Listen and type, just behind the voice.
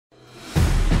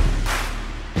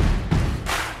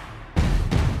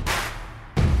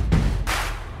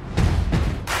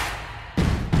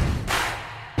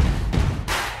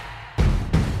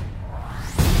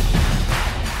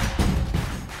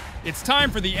It's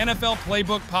time for the NFL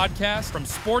Playbook podcast from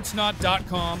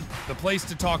sportsnot.com, the place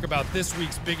to talk about this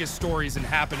week's biggest stories and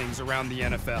happenings around the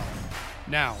NFL.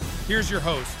 Now, here's your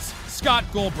hosts, Scott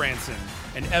Goldbranson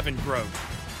and Evan Grote.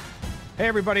 Hey,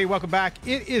 everybody, welcome back.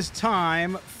 It is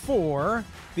time for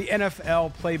the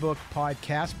NFL Playbook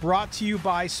podcast brought to you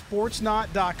by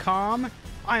sportsnot.com.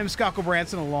 I am Scott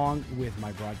Goldbranson along with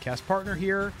my broadcast partner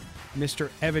here, Mr.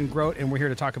 Evan Grote, and we're here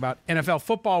to talk about NFL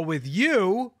football with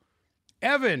you.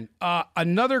 Evan,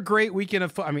 another great weekend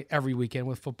of football. I mean, every weekend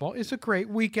with football is a great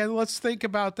weekend. Let's think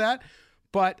about that.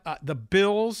 But the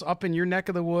Bills up in your neck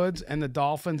of the woods and the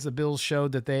Dolphins, the Bills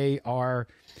showed that they are,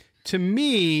 to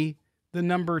me, the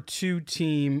number 2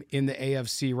 team in the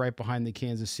AFC right behind the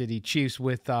Kansas City Chiefs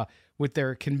with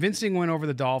their convincing win over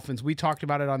the Dolphins. We talked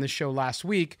about it on this show last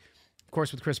week, of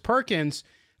course, with Chris Perkins.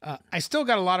 I still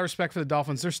got a lot of respect for the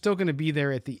Dolphins. They're still going to be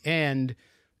there at the end.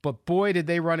 But boy, did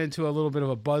they run into a little bit of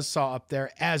a buzzsaw up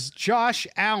there as Josh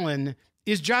Allen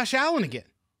is Josh Allen again.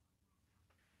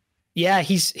 Yeah,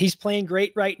 he's playing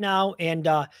great right now. And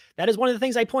that is one of the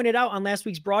things I pointed out on last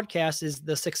week's broadcast is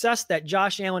the success that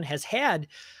Josh Allen has had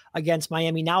against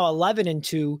Miami, now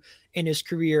 11-2 in his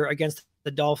career against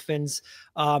the Dolphins.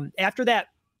 After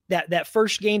that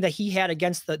first game that he had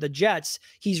against the Jets,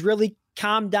 he's really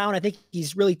calmed down. I think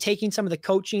he's really taking some of the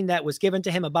coaching that was given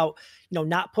to him about,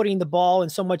 not putting the ball in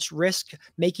so much risk,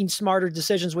 making smarter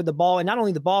decisions with the ball, and not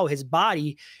only the ball, his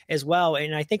body as well.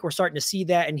 And I think we're starting to see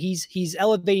that. And he's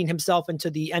elevating himself into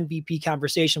the MVP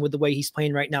conversation with the way he's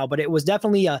playing right now. But it was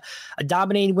definitely a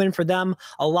dominating win for them.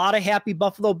 A lot of happy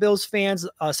Buffalo Bills fans,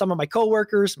 some of my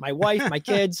coworkers, my wife, my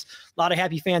kids, a lot of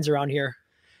happy fans around here.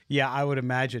 Yeah, I would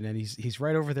imagine. And he's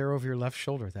right over there over your left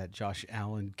shoulder, that Josh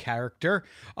Allen character.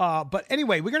 But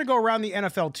anyway, we're going to go around the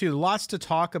NFL too. Lots to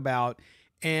talk about.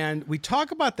 And we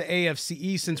talk about the AFC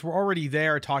East since we're already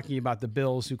there talking about the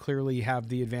Bills, who clearly have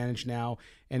the advantage now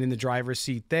and in the driver's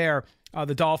seat there.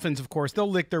 The Dolphins, of course,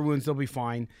 they'll lick their wounds. They'll be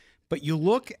fine. But you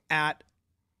look at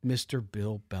Mr.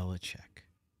 Bill Belichick.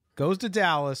 Goes to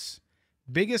Dallas.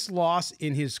 Biggest loss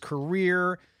in his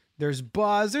career. There's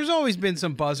buzz. There's always been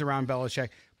some buzz around Belichick.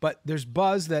 But there's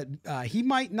buzz that he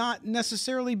might not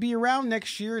necessarily be around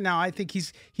next year. Now, I think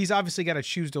he's obviously got to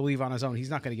choose to leave on his own.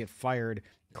 He's not going to get fired.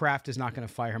 Kraft is not going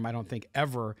to fire him, I don't think,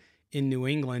 ever in New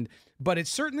England. But it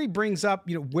certainly brings up,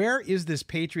 where is this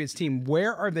Patriots team?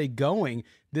 Where are they going?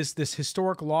 This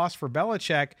historic loss for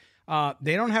Belichick.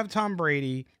 They don't have Tom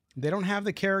Brady. They don't have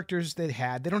the characters they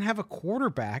had. They don't have a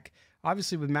quarterback.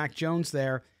 Obviously, with Mac Jones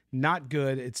there, not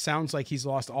good. It sounds like he's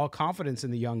lost all confidence in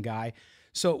the young guy.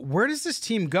 So where does this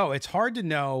team go? It's hard to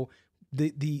know.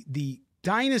 The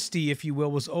dynasty, if you will,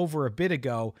 was over a bit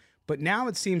ago, but now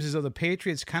it seems as though the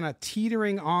Patriots kind of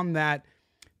teetering on that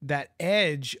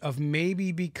edge of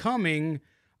maybe becoming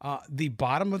the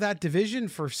bottom of that division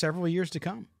for several years to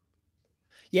come.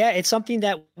 Yeah, it's something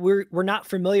that we're not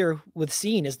familiar with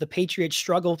seeing as the Patriots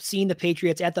struggle, seeing the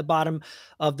Patriots at the bottom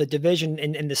of the division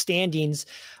in the standings.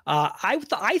 I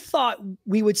thought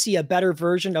we would see a better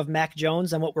version of Mac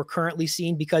Jones than what we're currently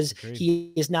seeing because Agreed.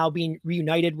 He is now being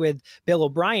reunited with Bill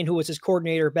O'Brien, who was his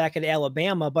coordinator back at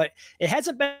Alabama. But it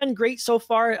hasn't been great so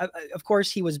far. Of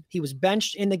course, he was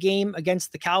benched in the game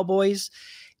against the Cowboys,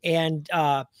 and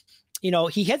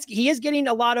he is getting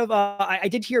a lot of, I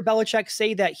did hear Belichick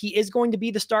say that he is going to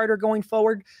be the starter going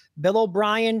forward. Bill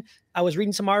O'Brien, I was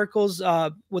reading some articles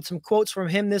with some quotes from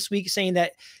him this week saying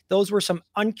that those were some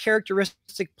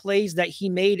uncharacteristic plays that he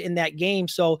made in that game.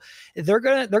 So they're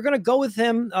going to go with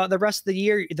him the rest of the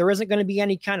year. There isn't going to be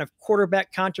any kind of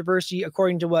quarterback controversy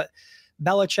according to what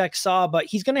Belichick saw, but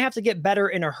he's going to have to get better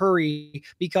in a hurry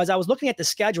because I was looking at the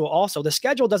schedule also. The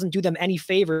schedule doesn't do them any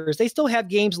favors. They still have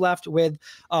games left with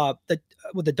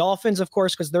the Dolphins, of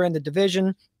course, because they're in the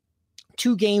division.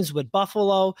 2 games with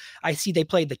Buffalo. I see they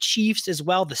played the Chiefs as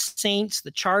well, the Saints, the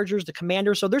Chargers, the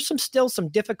Commanders. So there's still some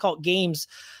difficult games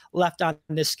left on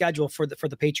this schedule for the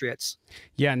Patriots.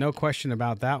 Yeah, no question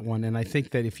about that one. And I think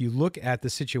that if you look at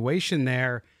the situation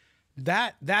there,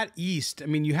 that East, I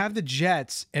mean, you have the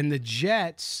Jets, and the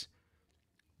Jets,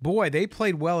 boy, they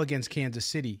played well against Kansas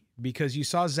City because you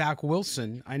saw Zach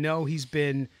Wilson. I know he's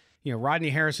been, Rodney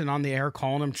Harrison on the air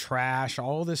calling him trash,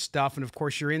 all this stuff. And of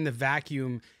course, you're in the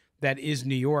vacuum that is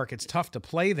New York. It's tough to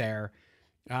play there.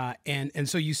 And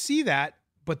so you see that,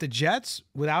 but the Jets,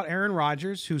 without Aaron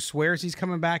Rodgers, who swears he's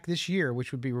coming back this year,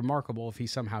 which would be remarkable if he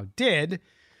somehow did.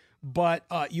 But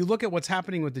you look at what's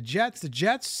happening with the Jets. The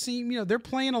Jets seem, they're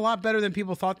playing a lot better than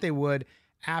people thought they would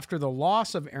after the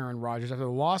loss of Aaron Rodgers, after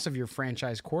the loss of your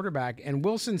franchise quarterback. And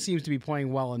Wilson seems to be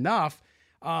playing well enough.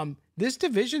 This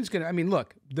division's going to,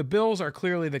 look, the Bills are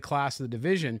clearly the class of the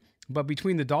division, but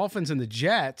between the Dolphins and the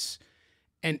Jets,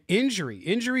 And injury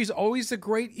is always the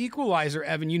great equalizer,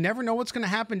 Evan. You never know what's going to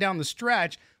happen down the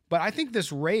stretch. But I think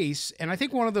this race, and I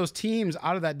think one of those teams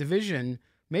out of that division,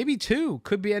 maybe two,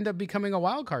 could end up becoming a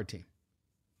wild card team.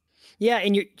 Yeah,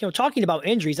 and you're talking about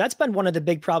injuries. That's been one of the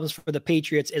big problems for the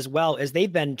Patriots as well, as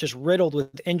they've been just riddled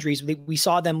with injuries. We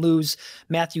saw them lose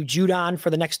Matthew Judon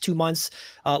for the next 2 months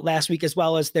last week, as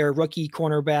well as their rookie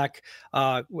cornerback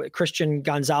Christian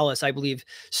Gonzalez, I believe.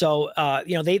 So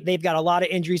they've got a lot of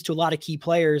injuries to a lot of key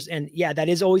players, and yeah, that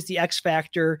is always the X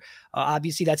factor.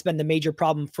 Obviously, that's been the major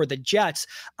problem for the Jets.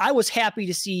 I was happy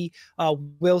to see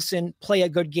Wilson play a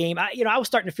good game. I was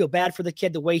starting to feel bad for the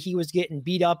kid, the way he was getting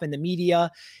beat up in the media.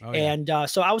 Oh, yeah. And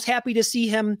so I was happy to see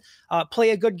him play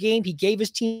a good game. He gave his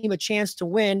team a chance to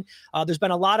win. There's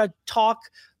been a lot of talk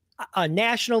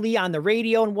nationally on the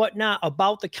radio and whatnot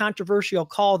about the controversial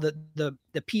call, the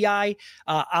PI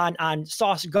on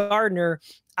Sauce Gardner.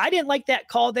 I didn't like that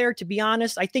call there, to be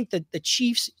honest. I think that the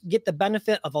Chiefs get the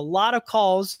benefit of a lot of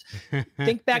calls.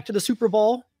 Think back to the Super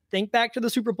Bowl.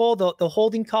 The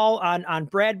holding call on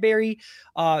Bradbury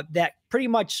that pretty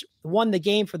much won the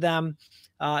game for them.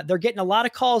 They're getting a lot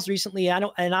of calls recently. And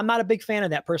I'm not a big fan of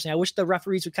that personally. I wish the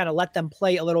referees would kind of let them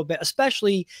play a little bit,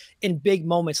 especially in big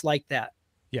moments like that.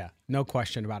 Yeah, no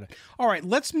question about it. All right,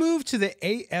 let's move to the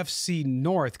AFC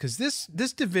North, because this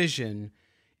division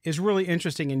is really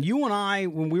interesting. And you and I,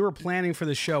 when we were planning for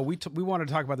the show, we wanted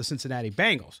to talk about the Cincinnati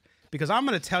Bengals, because I'm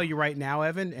going to tell you right now,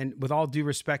 Evan, and with all due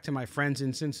respect to my friends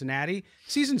in Cincinnati,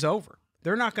 season's over.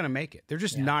 They're not going to make it. They're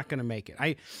just not going to make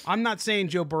it. I'm not saying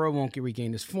Joe Burrow won't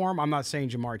regain his form. I'm not saying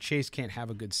Jamar Chase can't have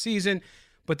a good season.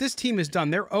 But this team is done.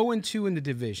 They're 0-2 in the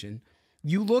division.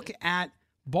 You look at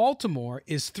Baltimore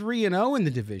is 3-0 in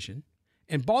the division.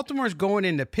 And Baltimore's going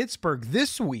into Pittsburgh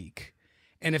this week.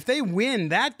 And if they win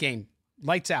that game,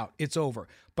 lights out. It's over.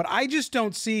 But I just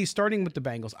don't see, starting with the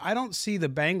Bengals, I don't see the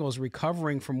Bengals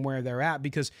recovering from where they're at,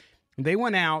 because they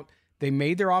went out, they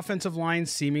made their offensive line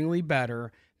seemingly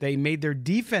better. They made their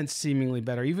defense seemingly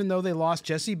better. Even though they lost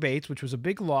Jesse Bates, which was a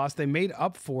big loss, they made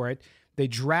up for it. They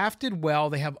drafted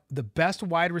well. They have the best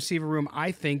wide receiver room,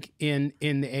 I think, in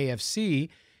the AFC,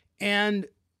 and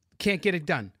can't get it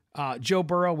done. Joe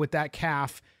Burrow with that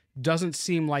calf doesn't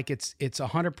seem like it's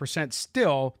 100%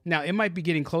 still. Now, it might be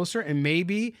getting closer, and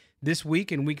maybe this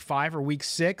week in week 5 or week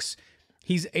 6,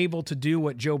 he's able to do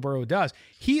what Joe Burrow does.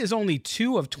 He is only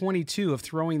 2 of 22 of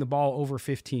throwing the ball over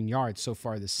 15 yards so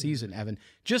far this season, Evan.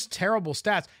 Just terrible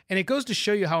stats. And it goes to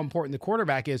show you how important the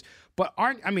quarterback is. But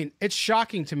it's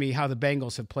shocking to me how the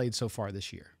Bengals have played so far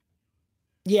this year.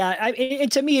 Yeah,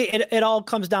 to me, it all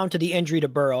comes down to the injury to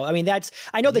Burrow. I mean,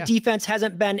 I know the defense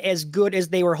hasn't been as good as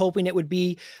they were hoping it would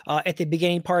be at the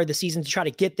beginning part of the season to try to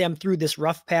get them through this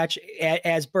rough patch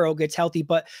as Burrow gets healthy.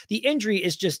 But the injury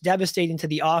is just devastating to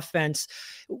the offense.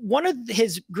 One of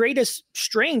his greatest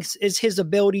strengths is his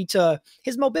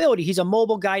mobility. He's a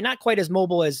mobile guy, not quite as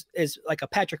mobile as like a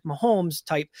Patrick Mahomes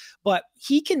type, but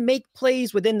he can make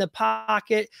plays within the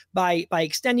pocket by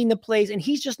extending the plays, and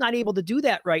he's just not able to do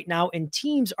that right now. And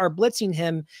teams are blitzing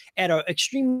him at an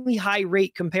extremely high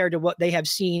rate compared to what they have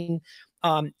seen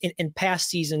in past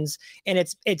seasons, and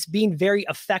it's being very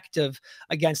effective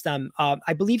against them.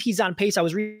 I believe he's on pace. I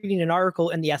was reading an article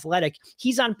in The Athletic.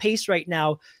 He's on pace right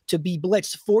now to be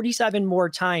blitzed 47 more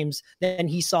times than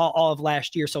he saw all of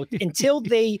last year. So until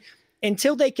they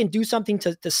can do something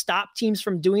to stop teams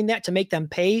from doing that, to make them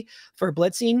pay for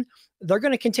blitzing, they're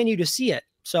going to continue to see it.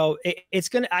 So it's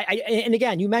going to, and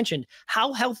again, you mentioned,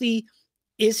 how healthy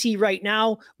is he right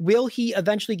now? Will he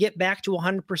eventually get back to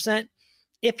 100%?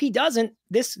 If he doesn't,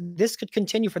 this could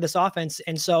continue for this offense.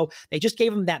 And so they just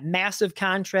gave him that massive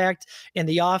contract in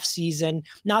the offseason.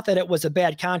 Not that it was a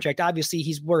bad contract. Obviously,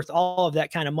 he's worth all of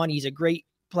that kind of money. He's a great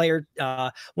player,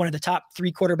 one of the top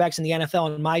 3 quarterbacks in the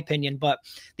NFL, in my opinion. But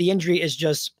the injury is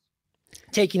just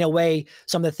taking away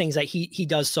some of the things that he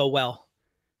does so well.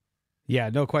 Yeah,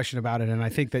 no question about it. And I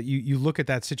think that you look at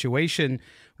that situation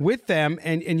with them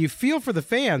and you feel for the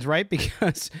fans, right?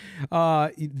 Because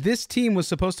this team was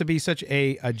supposed to be such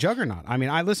a juggernaut. I mean,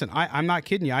 I'm not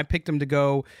kidding you. I picked them to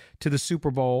go to the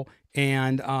Super Bowl,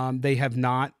 and they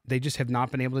just have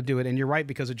not been able to do it. And you're right,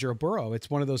 because of Joe Burrow. It's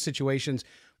one of those situations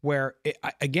where,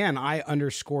 I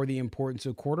underscore the importance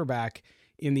of quarterback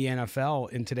in the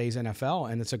NFL, in today's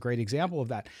NFL, and it's a great example of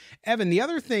that. Evan, the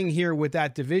other thing here with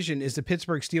that division is the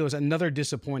Pittsburgh Steelers, another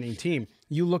disappointing team.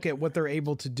 You look at what they're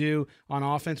able to do on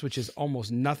offense, which is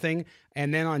almost nothing,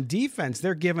 and then on defense,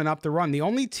 they're giving up the run. The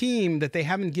only team that they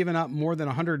haven't given up more than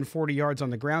 140 yards on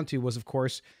the ground to was, of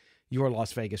course, your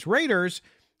Las Vegas Raiders,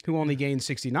 who only gained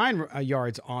 69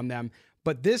 yards on them.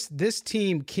 But this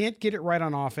team can't get it right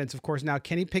on offense. Of course, now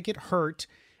Kenny Pickett hurt.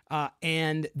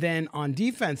 And then on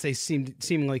defense, they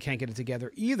seemingly can't get it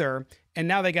together either. And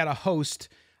now they got to host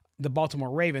the Baltimore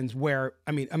Ravens, where,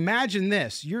 I mean, imagine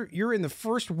this. You're in the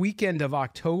first weekend of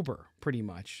October, pretty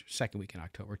much, second week in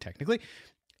October, technically.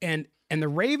 And the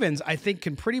Ravens, I think,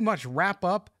 can pretty much wrap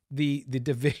up the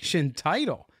division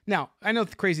title. Now, I know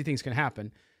crazy things can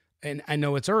happen, and I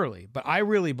know it's early, but I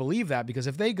really believe that, because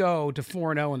if they go to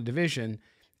 4-0 in the division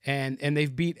and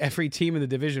they've beat every team in the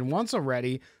division once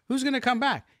already, who's going to come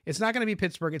back? It's not going to be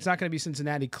Pittsburgh. It's not going to be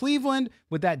Cincinnati. Cleveland,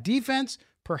 with that defense,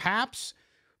 perhaps.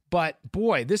 But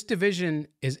boy, this division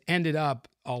has ended up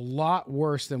a lot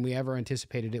worse than we ever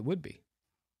anticipated it would be.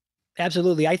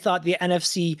 Absolutely. I thought the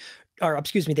AFC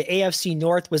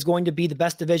North was going to be the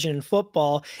best division in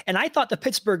football. And I thought the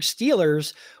Pittsburgh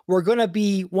Steelers were going to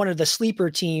be one of the sleeper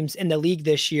teams in the league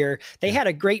this year. They had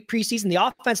a great preseason. The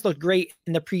offense looked great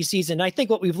in the preseason. I think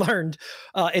what we've learned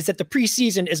is that the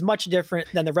preseason is much different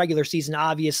than the regular season,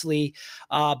 obviously.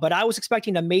 But I was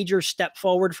expecting a major step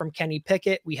forward from Kenny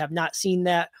Pickett. We have not seen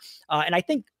that. And I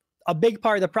think a big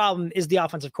part of the problem is the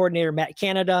offensive coordinator, Matt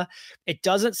Canada. It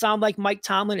doesn't sound like Mike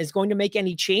Tomlin is going to make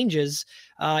any changes.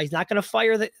 He's not going to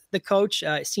fire the coach.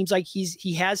 It seems like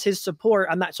he has his support.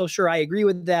 I'm not so sure I agree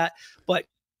with that, but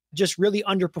just really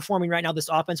underperforming right now, this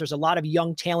offense. There's a lot of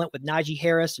young talent with Najee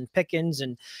Harris and Pickens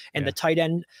and the tight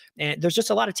end. And there's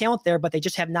just a lot of talent there, but they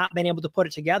just have not been able to put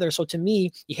it together. So to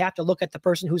me, you have to look at the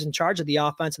person who's in charge of the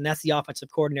offense, and that's the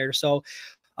offensive coordinator. So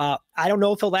I don't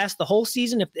know if he'll last the whole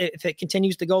season if it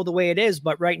continues to go the way it is,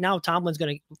 but right now Tomlin's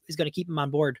going to keep him on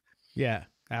board. Yeah,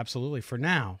 absolutely. For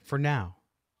now,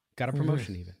 got a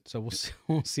promotion even. So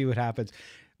we'll see what happens.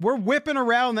 We're whipping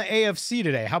around the AFC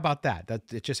today. How about that?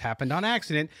 It just happened on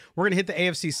accident. We're going to hit the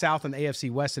AFC South and the AFC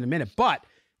West in a minute, but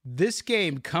this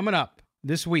game coming up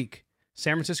this week,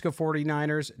 San Francisco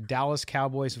 49ers, Dallas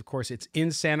Cowboys. Of course, it's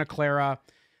in Santa Clara.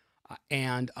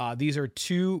 And these are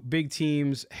two big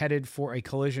teams headed for a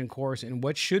collision course in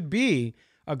what should be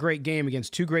a great game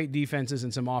against two great defenses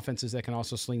and some offenses that can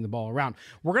also sling the ball around.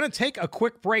 We're going to take a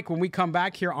quick break. When we come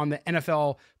back here on the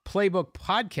NFL Playbook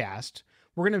podcast,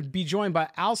 we're going to be joined by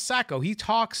Al Sacco. He's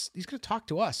going to talk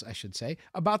to us, I should say,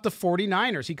 about the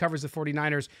 49ers. He covers the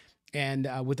 49ers and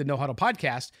with the No Huddle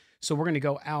podcast. So we're going to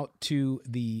go out to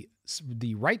the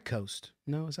right coast.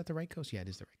 No, is that the right coast? Yeah, it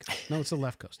is the right coast. No, it's the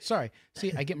left coast. Sorry.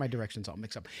 See, I get my directions all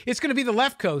mixed up. It's going to be the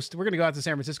left coast. We're going to go out to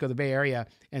San Francisco, the Bay Area,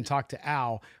 and talk to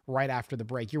Al right after the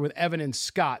break. You're with Evan and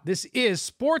Scott. This is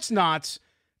Sports Knots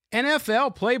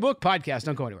NFL Playbook Podcast.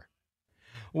 Don't go anywhere.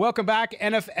 Welcome back,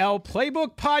 NFL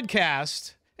Playbook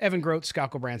Podcast. Evan Grote,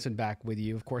 Scott Gulbransen back with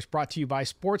you. Of course, brought to you by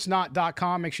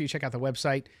sportsnot.com. Make sure you check out the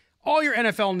website. All your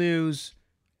NFL news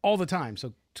all the time.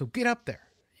 So get up there.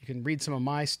 You can read some of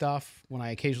my stuff when I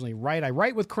occasionally write. I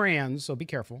write with crayons, so be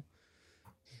careful.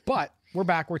 But we're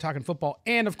back. We're talking football.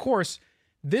 And, of course,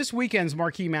 this weekend's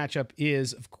marquee matchup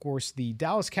is, of course, the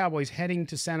Dallas Cowboys heading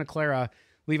to Santa Clara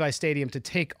Levi Stadium to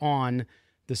take on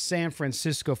the San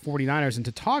Francisco 49ers. And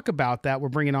to talk about that, we're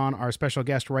bringing on our special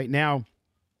guest right now,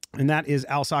 and that is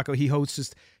Al Sacco. He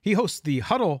hosts the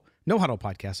No Huddle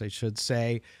podcast, I should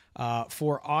say,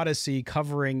 for Odyssey,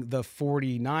 covering the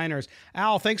 49ers.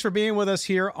 Al, thanks for being with us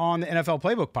here on the NFL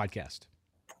Playbook podcast.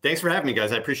 Thanks for having me,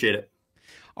 guys. I appreciate it.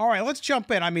 All right, let's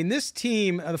jump in. I mean, this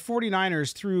team, the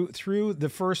 49ers, through the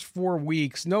first 4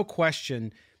 weeks, no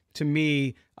question, to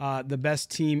me, the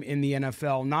best team in the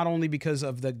NFL, not only because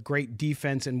of the great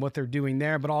defense and what they're doing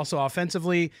there, but also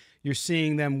offensively. You're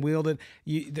seeing them wield it.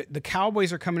 The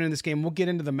Cowboys are coming in this game. We'll get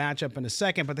into the matchup in a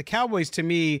second, but the Cowboys, to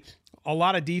me, a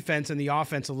lot of defense and the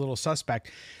offense a little suspect.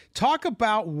 Talk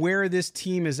about where this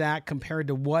team is at compared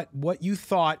to what you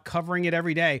thought, covering it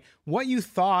every day, what you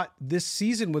thought this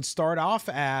season would start off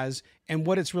as and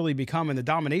what it's really become and the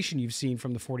domination you've seen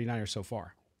from the 49ers so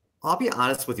far. I'll be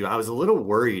honest with you. I was a little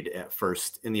worried at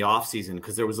first in the offseason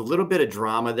because there was a little bit of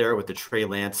drama there with the Trey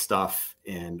Lance stuff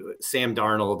and Sam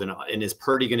Darnold and is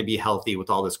Purdy going to be healthy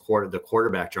with all this the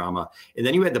quarterback drama. And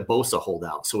then you had the Bosa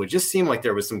holdout. So it just seemed like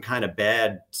there was some kind of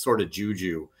bad sort of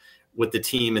juju with the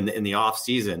team in the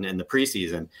offseason and the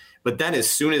preseason. But then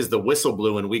as soon as the whistle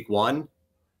blew in week 1,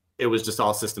 it was just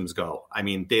all systems go. I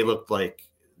mean, they looked like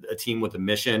a team with a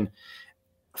mission,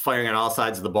 firing on all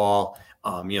sides of the ball.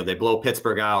 They blow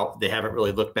Pittsburgh out. They haven't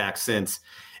really looked back since.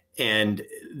 And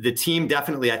the team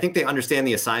definitely, I think they understand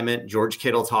the assignment. George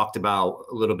Kittle talked about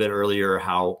a little bit earlier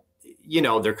how,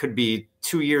 there could be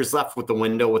 2 years left with the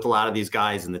window with a lot of these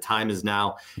guys, and the time is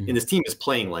now. Mm-hmm. And this team is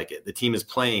playing like it. The team is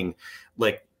playing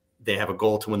like they have a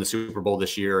goal to win the Super Bowl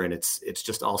this year, and it's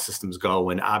just all systems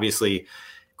go. And obviously,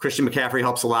 Christian McCaffrey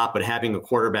helps a lot, but having a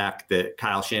quarterback that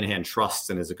Kyle Shanahan trusts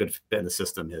and is a good fit in the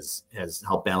system has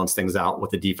helped balance things out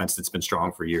with a defense that's been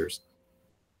strong for years.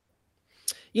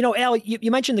 You know, Al,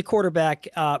 you mentioned the quarterback.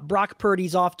 Brock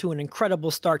Purdy's off to an incredible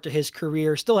start to his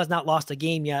career. Still has not lost a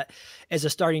game yet as a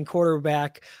starting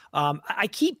quarterback. I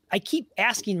keep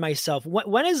asking myself,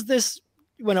 when is this?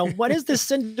 When is this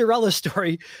Cinderella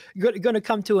story going to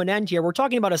come to an end here? We're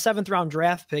talking about a 7th round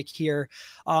draft pick here.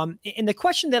 And the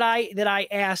question that I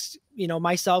asked,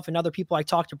 myself and other people I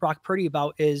talked to Brock Purdy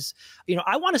about is,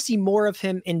 I want to see more of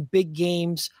him in big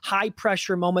games, high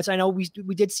pressure moments. I know we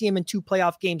did see him in 2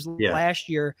 playoff games last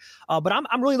year, but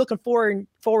I'm really looking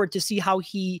forward to see how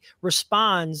he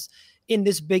responds in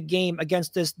this big game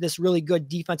against this really good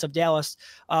defense of Dallas.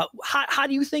 How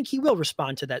do you think he will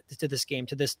respond to this game,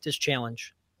 to this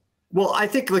challenge? Well, I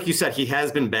think, like you said, he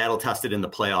has been battle tested in the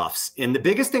playoffs. And the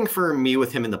biggest thing for me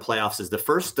with him in the playoffs is the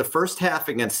first half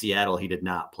against Seattle, he did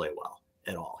not play well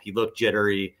at all. He looked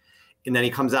jittery. And then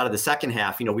he comes out of the second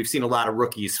half. We've seen a lot of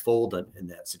rookies fold in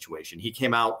that situation. He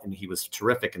came out and he was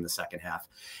terrific in the second half.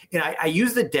 And I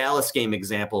use the Dallas game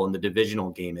example in the divisional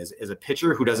game as a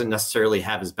pitcher who doesn't necessarily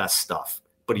have his best stuff,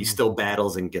 but he still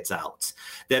battles and gets outs.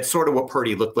 That's sort of what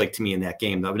Purdy looked like to me in that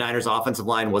game. The Niners offensive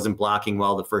line wasn't blocking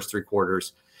well the first 3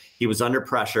 quarters. He was under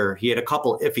pressure. He had a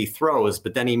couple iffy throws,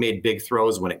 but then he made big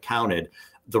throws when it counted.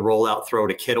 The rollout throw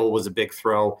to Kittle was a big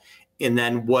throw. And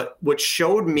then what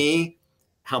showed me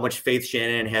how much faith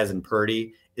Shanahan has in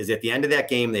Purdy is at the end of that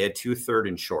game, they had 2 3rd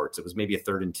and shorts. It was maybe a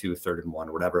 3rd and 2, 3rd and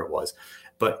 1, whatever it was.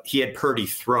 But he had Purdy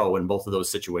throw in both of those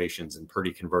situations, and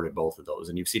Purdy converted both of those.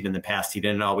 And you've seen in the past, he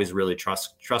didn't always really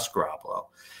trust Garoppolo.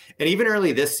 And even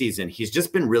early this season, he's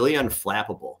just been really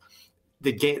unflappable.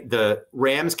 The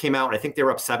Rams came out, I think they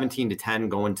were up 17-10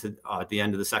 going to the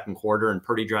end of the second quarter, and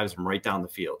Purdy drives them right down the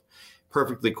field.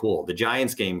 Perfectly cool. The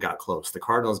Giants game got close. The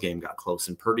Cardinals game got close,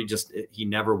 and Purdy he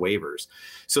never wavers.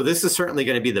 So this is certainly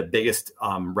going to be the biggest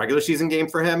regular season game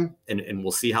for him, and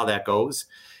we'll see how that goes.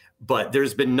 But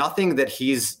there's been nothing that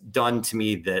he's done to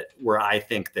me where I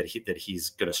think that he's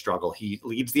going to struggle. He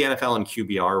leads the NFL in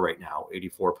QBR right now,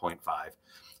 84.5.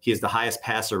 He has the highest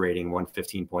passer rating,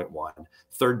 115.1,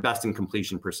 3rd best in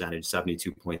completion percentage,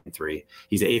 72.3.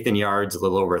 He's 8th in yards, a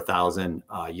little over 1,000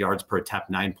 yards per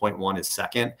attempt, 9.1 is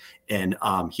 2nd. And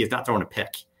he has not thrown a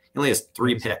pick. He only has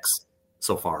 3 picks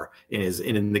so far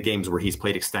in the games where he's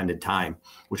played extended time,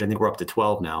 which I think we're up to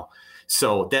 12 now.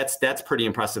 So that's pretty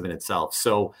impressive in itself.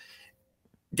 So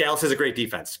Dallas has a great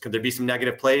defense. Could there be some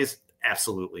negative plays?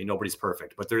 Absolutely. Nobody's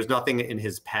perfect, but there's nothing in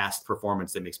his past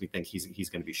performance that makes me think he's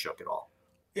going to be shook at all.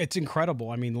 It's incredible.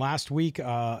 I mean, last week,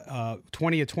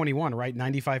 20-21, right?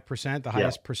 95%, the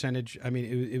highest percentage. I mean,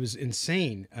 it was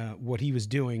insane what he was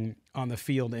doing on the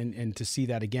field, and to see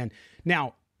that again.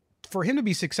 Now, for him to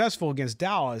be successful against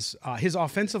Dallas, his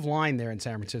offensive line there in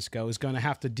San Francisco is going to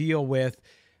have to deal with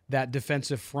that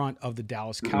defensive front of the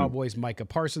Dallas Cowboys, Micah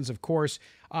Parsons, of course.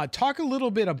 Talk a little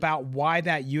bit about why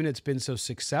that unit's been so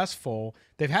successful.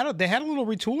 They had a little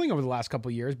retooling over the last couple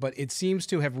of years, but it seems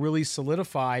to have really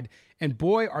solidified. And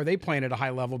boy, are they playing at a high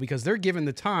level, because they're given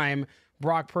the time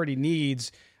Brock Purdy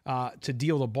needs to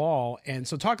deal the ball. And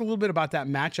so talk a little bit about that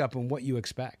matchup and what you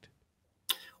expect.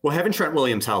 Well, having Trent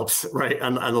Williams helps, right,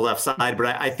 on the left side. But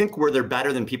I think where they're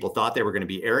better than people thought they were going to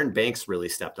be, Aaron Banks really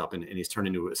stepped up, and he's turned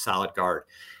into a solid guard.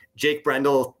 Jake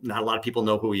Brendel, not a lot of people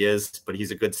know who he is, but he's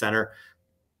a good center.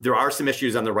 There are some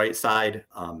issues on the right side.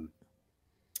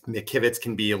 McKivitz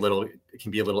can be a little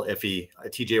iffy.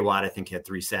 TJ Watt, I think, had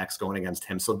 3 sacks going against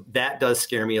him. So that does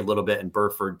scare me a little bit, and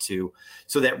Burford too.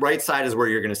 So that right side is where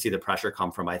you're going to see the pressure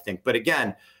come from, I think. But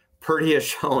again, Purdy has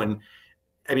shown,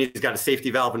 I mean, he's got a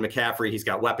safety valve in McCaffrey. He's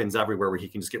got weapons everywhere where he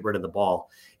can just get rid of the ball.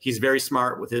 He's very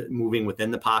smart with it moving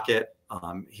within the pocket.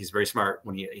 He's very smart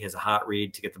when he has a hot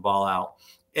read to get the ball out.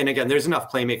 And again, there's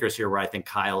enough playmakers here where I think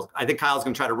Kyle's going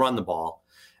to try to run the ball.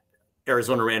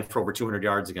 Arizona ran for over 200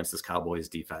 yards against this Cowboys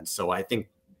defense. So I think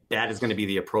that is going to be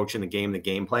the approach in the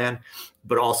game plan.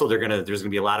 But also there's going to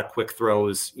be a lot of quick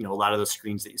throws, a lot of those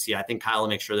screens that you see. I think Kyle will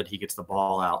make sure that he gets the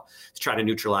ball out to try to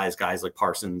neutralize guys like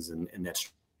Parsons and that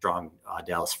strong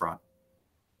Dallas front.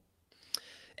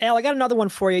 Al, I got another one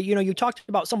for you. You talked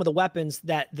about some of the weapons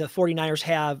that the 49ers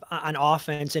have on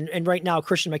offense. And right now,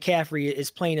 Christian McCaffrey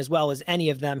is playing as well as any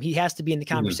of them. He has to be in the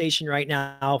conversation right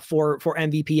now for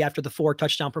MVP after the 4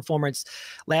 touchdown performance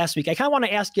last week. I kind of want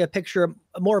to ask you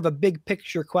more of a big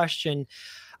picture question.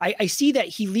 I see that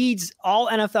he leads all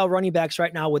NFL running backs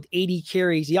right now with 80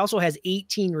 carries. He also has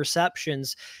 18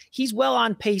 receptions. He's well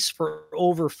on pace for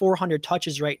over 400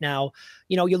 touches right now.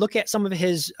 You know, you look at some of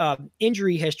his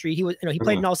injury history. He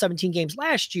played in all 17 games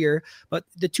last year, but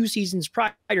the 2 seasons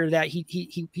prior to that,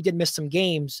 he did miss some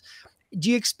games. Do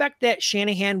you expect that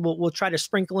Shanahan will try to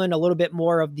sprinkle in a little bit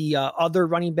more of the other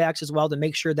running backs as well to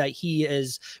make sure that he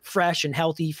is fresh and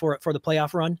healthy for the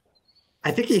playoff run? I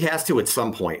think he has to at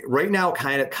some point. Right now,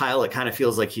 Kyle, it kind of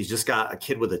feels like he's just got a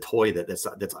kid with a toy that's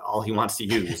all he wants to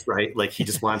use, right? Like he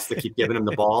just wants to keep giving him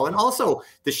the ball. And also,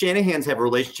 the Shanahans have a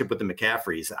relationship with the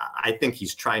McCaffreys. I think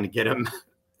he's trying to get him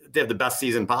to have the best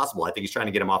season possible. I think he's trying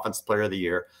to get him Offensive Player of the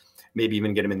Year, maybe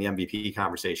even get him in the MVP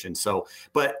conversation. So,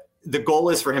 but the goal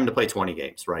is for him to play 20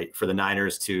 games, right? For the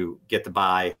Niners to get the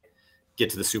bye, get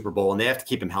to the Super Bowl, and they have to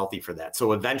keep him healthy for that.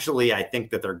 So eventually I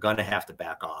think that they're going to have to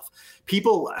back off.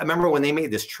 I remember when they made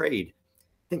this trade,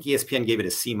 I think ESPN gave it a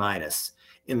C-.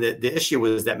 And the issue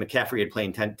was that McCaffrey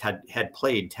had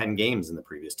played 10 games in the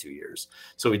previous 2 years.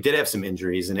 So he did have some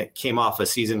injuries, and it came off a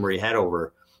season where he had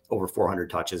over 400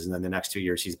 touches. And then the next 2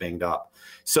 years he's banged up.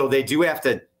 So they do have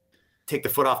to take the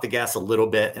foot off the gas a little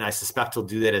bit. And I suspect he'll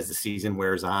do that as the season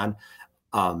wears on.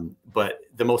 But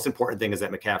the most important thing is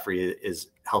that McCaffrey is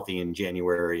healthy in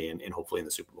January and hopefully in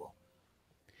the Super Bowl.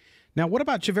 Now, what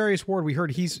about Javarius Ward? We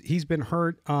heard he's been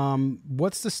hurt.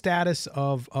 What's the status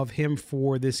of him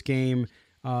for this game,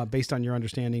 based on your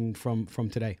understanding from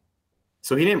today?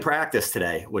 So he didn't practice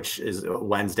today, which is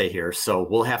Wednesday here. So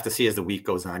we'll have to see as the week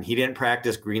goes on. He didn't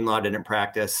practice. Greenlaw didn't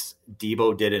practice.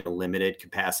 Debo did in a limited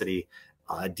capacity.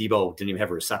 Debo didn't even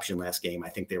have a reception last game. I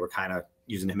think they were kind of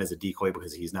using him as a decoy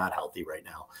because he's not healthy right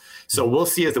now. So we'll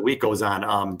see as the week goes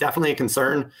on. Definitely a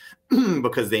concern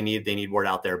because they need Ward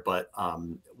out there, but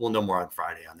we'll know more on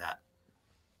Friday on that.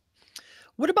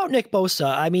 What about Nick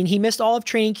Bosa? I mean, he missed all of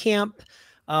training camp.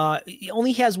 He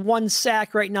only has 1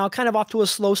 sack right now, kind of off to a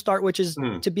slow start, which is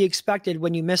to be expected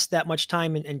when you miss that much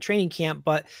time in training camp.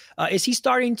 But is he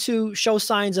starting to show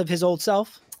signs of his old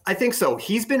self? I think so.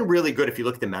 He's been really good. If you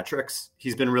look at the metrics,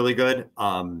 he's been really good.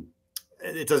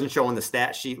 It doesn't show on the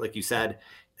stat sheet, like you said,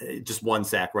 just 1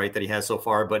 sack, right, that he has so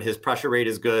far, but his pressure rate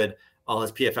is good. All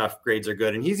his PFF grades are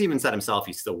good. And he's even said himself,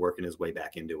 he's still working his way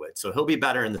back into it. So he'll be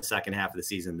better in the second half of the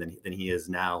season than he is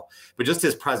now. But just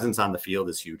his presence on the field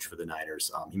is huge for the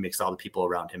Niners. He makes all the people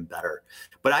around him better.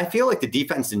 But I feel like the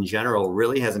defense in general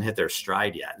really hasn't hit their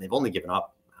stride yet. And they've only given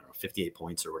up 58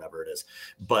 points or whatever it is.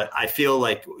 But I feel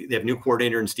like they have new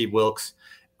coordinator in Steve Wilks.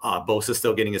 Bosa's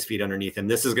still getting his feet underneath him.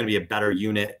 This is going to be a better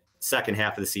unit second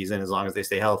half of the season as long as they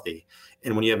stay healthy.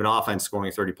 And when you have an offense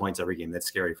scoring 30 points every game, that's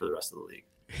scary for the rest of the league.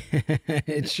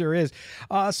 It sure is.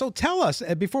 So tell us,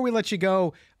 before we let you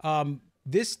go,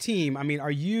 this team, I mean,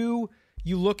 you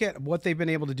look at what they've been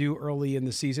able to do early in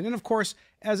the season. And of course,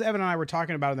 as Evan and I were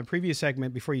talking about in the previous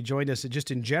segment before you joined us, just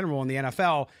in general in the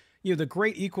NFL, the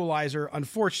great equalizer,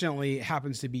 unfortunately,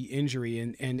 happens to be injury.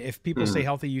 And if people stay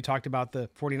healthy, you talked about the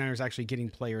 49ers actually getting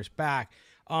players back.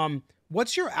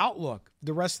 What's your outlook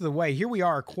the rest of the way? Here we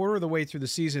are, a quarter of the way through the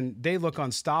season. They look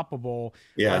unstoppable.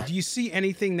 Yeah. Do you see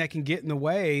anything that can get in the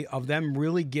way of them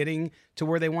really getting to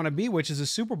where they want to be, which is a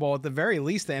Super Bowl, at the very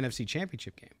least, the NFC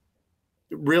Championship game?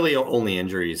 Really only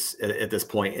injuries at this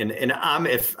point. And I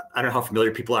don't know how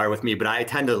familiar people are with me, but I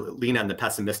tend to lean on the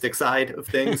pessimistic side of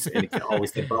things and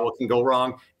always think about what can go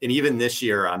wrong. And even this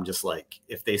year, I'm just like,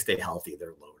 if they stay healthy,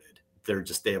 they're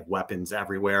loaded. They have weapons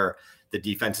everywhere. The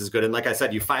defense is good. And like I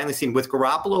said, you've finally seen with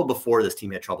Garoppolo before, this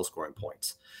team had trouble scoring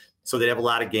points. So they'd have a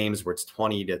lot of games where it's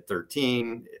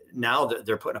 20-13. Now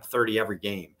they're putting up 30 every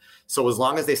game. So as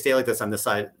long as they stay like this on this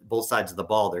side, both sides of the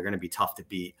ball, they're going to be tough to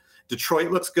beat.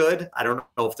 Detroit looks good. I don't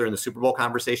know if they're in the Super Bowl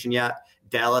conversation yet.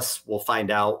 Dallas, we'll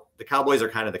find out. The Cowboys are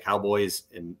kind of the Cowboys,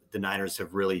 and the Niners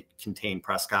have really contained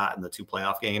Prescott in the 2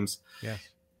 playoff games. Yes.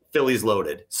 Philly's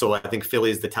loaded. So I think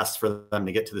Philly's the test for them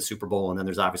to get to the Super Bowl. And then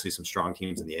there's obviously some strong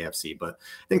teams in the AFC. But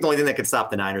I think the only thing that could stop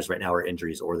the Niners right now are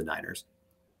injuries or the Niners.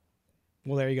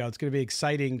 Well, there you go. It's going to be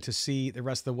exciting to see the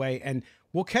rest of the way. And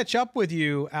we'll catch up with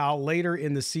you, Al, later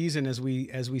in the season as we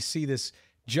see this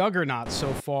juggernaut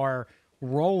so far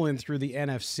rolling through the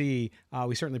NFC.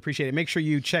 We certainly appreciate it. Make sure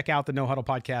you check out the No Huddle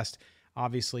podcast,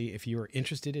 obviously, if you are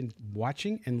interested in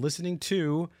watching and listening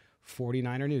to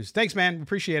 49er News. Thanks, man. We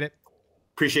appreciate it.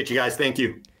 Appreciate you guys. Thank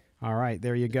you. All right,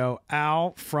 there you go.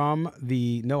 Al from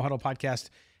the No Huddle podcast.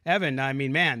 Evan, I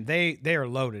mean, man, they are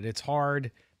loaded. It's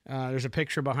hard There's a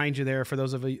picture behind you there for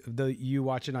those of you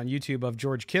watching on YouTube of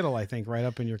George Kittle, I think, right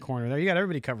up in your corner there. You got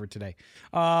everybody covered today.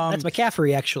 That's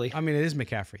McCaffrey, actually. I mean, it is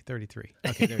McCaffrey, 33.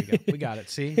 Okay, there you go. We got it.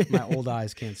 See, my old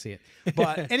eyes can't see it.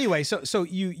 But anyway, so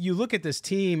you look at this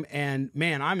team, and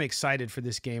man, I'm excited for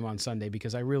this game on Sunday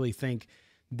because I really think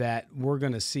that we're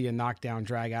going to see a knockdown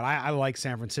drag out. I like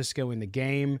San Francisco in the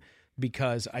game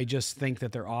because I just think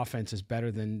that their offense is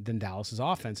better than Dallas's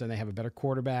offense, and they have a better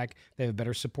quarterback, they have a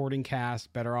better supporting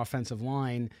cast, better offensive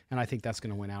line, and I think that's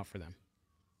going to win out for them.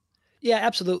 Yeah,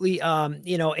 absolutely. And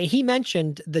he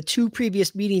mentioned the two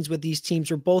previous meetings with these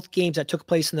teams were both games that took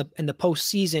place in the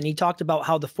postseason. He talked about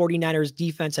how the 49ers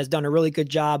defense has done a really good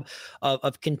job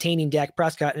of containing Dak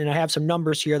Prescott. And I have some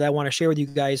numbers here that I want to share with you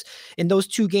guys. In those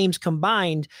two games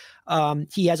combined,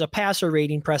 he has a passer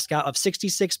rating, Prescott, of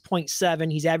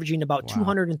 66.7. He's averaging about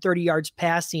 230 yards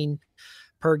passing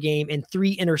per game and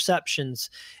 3 interceptions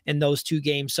in those two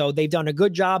games. So they've done a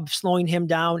good job of slowing him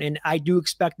down, and I do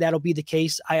expect that'll be the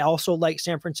case. I also like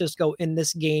San Francisco in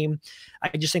this game.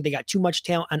 I just think they got too much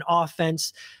talent on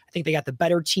offense. I think they got the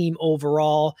better team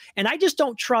overall, and I just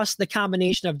don't trust the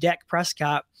combination of Dak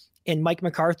Prescott and Mike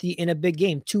McCarthy in a big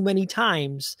game. Too many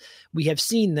times we have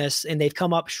seen this, and they've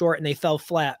come up short and they fell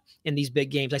flat in these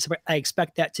big games. I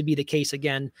expect that to be the case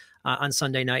again on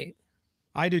Sunday night.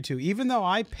 I do too. Even though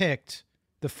I picked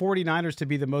the 49ers to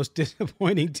be the most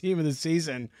disappointing team of the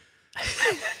season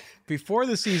before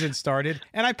the season started,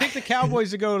 and I picked the Cowboys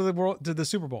to go to the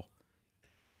Super Bowl.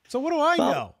 So what do I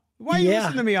know? Why are you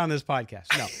listening to me on this podcast?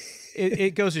 No,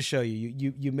 it goes to show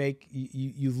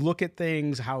you look at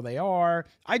things how they are.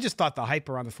 I just thought the hype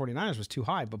around the 49ers was too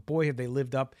high, but boy, have they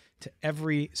lived up to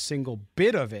every single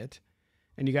bit of it.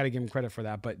 And you got to give them credit for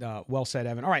that. But well said,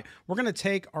 Evan. All right, we're going to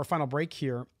take our final break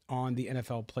here on the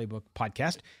NFL Playbook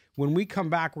podcast. When we come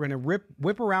back, we're going to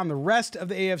whip around the rest of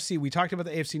the AFC. We talked about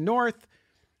the AFC North.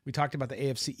 We talked about the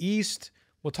AFC East.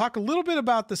 We'll talk a little bit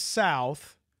about the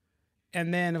South.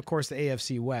 And then, of course, the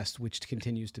AFC West, which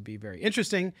continues to be very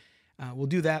interesting. We'll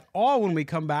do that all when we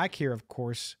come back here, of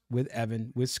course, with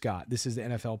Evan, with Scott. This is the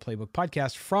NFL Playbook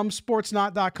podcast from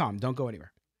sportsnot.com. Don't go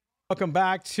anywhere. Welcome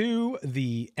back to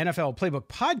the NFL Playbook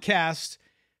podcast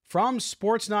from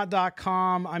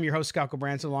sportsnot.com. I'm your host, Scott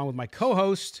Gulbransen, along with my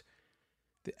co-host,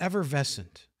 the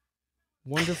effervescent,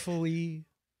 wonderfully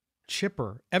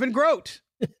chipper, Evan Grote.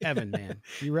 Evan, man,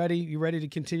 you ready? You ready to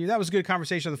continue? That was a good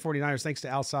conversation on the 49ers. Thanks to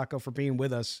Al Sacco for being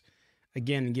with us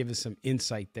again and give us some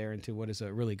insight there into what is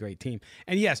a really great team.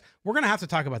 And yes, we're going to have to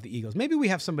talk about the Eagles. Maybe we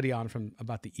have somebody on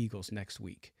about the Eagles next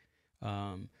week.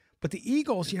 But the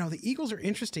Eagles, the Eagles are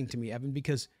interesting to me, Evan,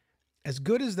 because as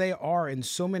good as they are in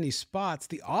so many spots,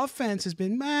 the offense has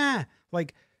been meh.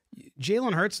 Like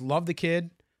Jalen Hurts, love the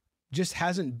kid. Just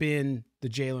hasn't been the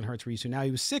Jalen Hurts we're used to. Now, he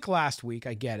was sick last week.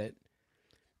 I get it.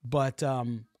 But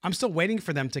I'm still waiting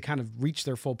for them to kind of reach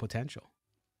their full potential.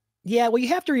 Yeah, well, you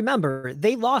have to remember,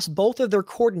 they lost both of their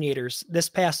coordinators this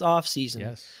past offseason.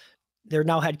 Yes. They're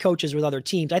now head coaches with other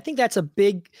teams. I think that's a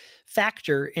big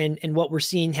factor in what we're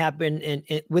seeing happen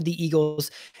with the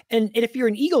Eagles. And if you're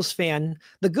an Eagles fan,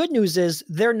 the good news is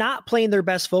they're not playing their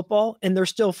best football, and they're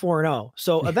still 4-0.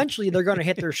 So eventually they're going to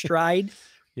hit their stride.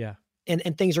 Yeah.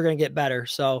 And things are going to get better.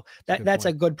 So that's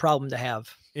a good problem to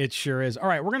have. It sure is. All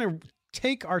right, we're going to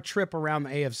take our trip around the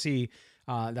AFC.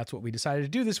 That's what we decided to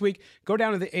do this week. Go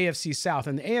down to the AFC South.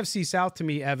 And the AFC South, to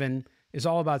me, Evan, is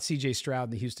all about C.J. Stroud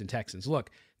and the Houston Texans. Look,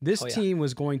 this team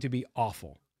was going to be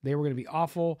awful. They were going to be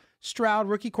awful. Stroud,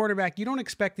 rookie quarterback, you don't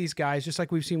expect these guys, just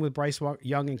like we've seen with Bryce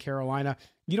Young in Carolina,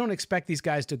 you don't expect these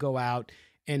guys to go out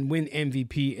and win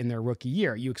MVP in their rookie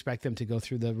year. You expect them to go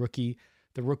through the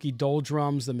rookie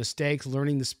doldrums, the mistakes,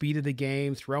 learning the speed of the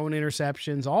game, throwing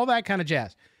interceptions, all that kind of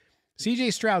jazz. C.J.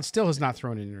 Stroud still has not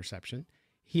thrown an interception.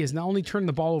 He has not only turned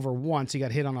the ball over once. He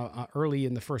got hit on early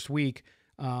in the first week,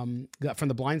 got from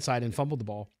the blind side and fumbled the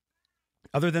ball.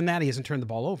 Other than that, he hasn't turned the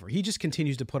ball over. He just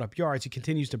continues to put up yards. He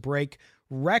continues to break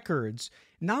records.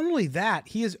 Not only that,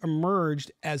 he has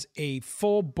emerged as a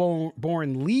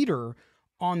full-born leader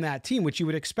on that team, which you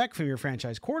would expect from your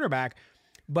franchise quarterback.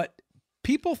 But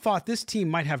people thought this team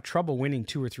might have trouble winning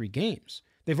 2 or 3 games.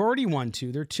 They've already won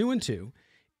 2. They're 2-2.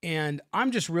 And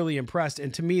I'm just really impressed.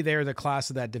 And to me, they're the class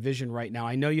of that division right now.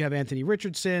 I know you have Anthony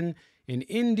Richardson in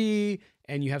Indy,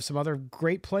 and you have some other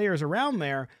great players around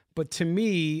there. But to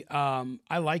me,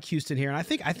 I like Houston here. And I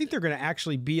think they're going to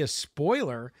actually be a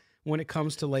spoiler when it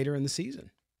comes to later in the season.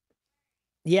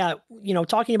 Yeah,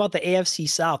 talking about the AFC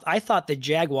South, I thought the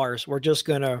Jaguars were just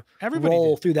going to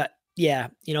roll through that. Yeah,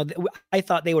 I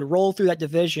thought they would roll through that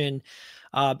division,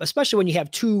 especially when you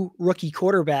have 2 rookie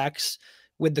quarterbacks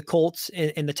with the Colts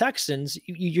and the Texans,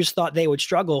 you just thought they would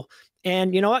struggle.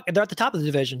 And you know what? They're at the top of the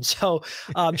division. So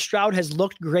Stroud has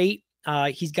looked great.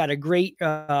 He's got a great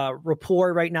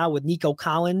rapport right now with Nico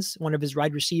Collins, one of his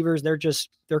wide receivers.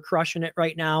 They're crushing it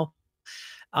right now.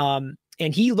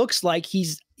 And he looks like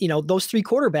he's, those three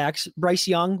quarterbacks, Bryce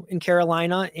Young in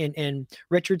Carolina and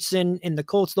Richardson in the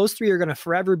Colts, those three are going to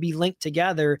forever be linked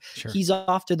together. Sure. He's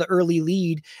off to the early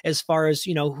lead as far as,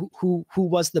 who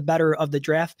was the better of the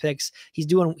draft picks. He's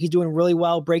doing really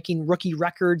well, breaking rookie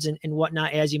records and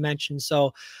whatnot, as you mentioned.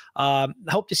 So I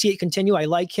hope to see it continue. I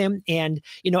like him. And,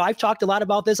 I've talked a lot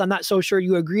about this. I'm not so sure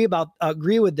you agree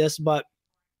with this, but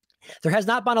there has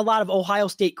not been a lot of Ohio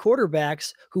State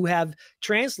quarterbacks who have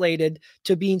translated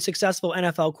to being successful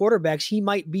NFL quarterbacks. He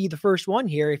might be the first one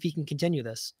here if he can continue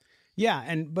this.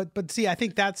 Yeah, but see, I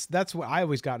think that's what I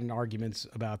always got in arguments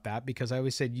about that, because I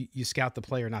always said you scout the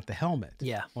player, not the helmet.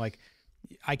 Yeah, like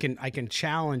I can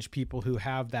challenge people who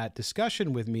have that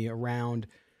discussion with me around.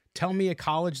 Tell me a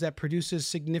college that produces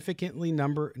significantly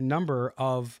number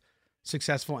of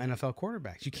successful NFL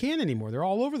quarterbacks. You can't anymore. They're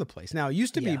all over the place. Now, it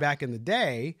used to be back in the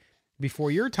day,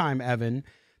 before your time, Evan,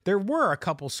 there were a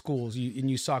couple schools and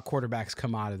you saw quarterbacks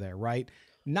come out of there, right?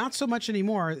 Not so much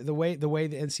anymore. The way the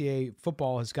NCAA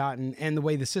football has gotten and the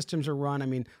way the systems are run. I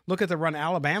mean, look at the run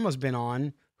Alabama's been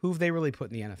on. Who have they really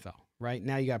put in the NFL, right?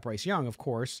 Now you got Bryce Young, of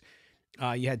course.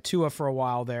 You had Tua for a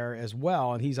while there as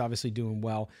well, and he's obviously doing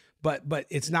well. But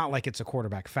it's not like it's a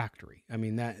quarterback factory. I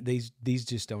mean, that these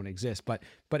just don't exist. But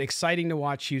exciting to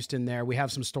watch Houston there. We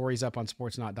have some stories up on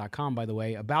sportsnot.com, by the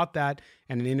way, about that,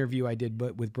 and an interview I did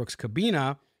with Brooks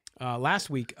Cabina last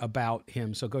week about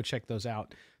him. So go check those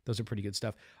out. Those are pretty good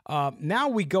stuff. Now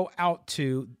we go out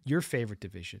to your favorite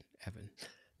division, Evan,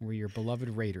 where your beloved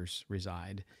Raiders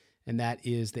reside, and that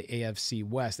is the AFC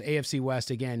West. The AFC West,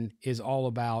 again, is all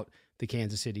about the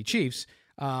Kansas City Chiefs.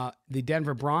 The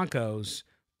Denver Broncos,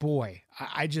 boy,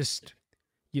 I just,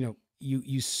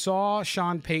 you saw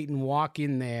Sean Payton walk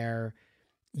in there.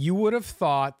 You would have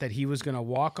thought that he was going to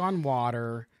walk on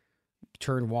water,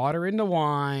 turn water into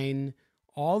wine,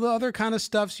 all the other kind of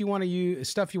stuff you want to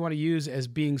use as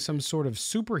being some sort of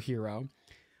superhero.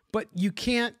 But you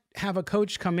can't have a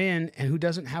coach come in and who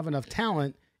doesn't have enough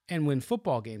talent and win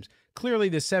football games. Clearly,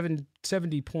 the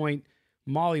 70-point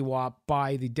mollywop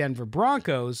by the Denver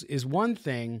Broncos is one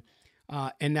thing.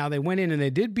 And now they went in and they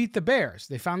did beat the Bears.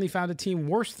 They finally found a team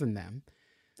worse than them.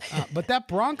 But that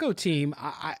Bronco team,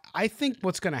 I think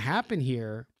what's going to happen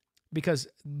here, because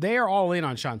they are all in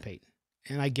on Sean Payton,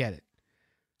 and I get it.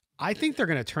 I think they're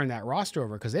going to turn that roster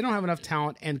over because they don't have enough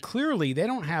talent, and clearly they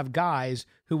don't have guys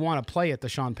who want to play it the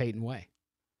Sean Payton way.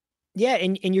 Yeah,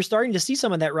 and you're starting to see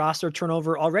some of that roster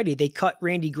turnover already. They cut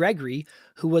Randy Gregory,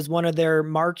 who was one of their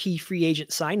marquee free agent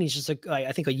signings just,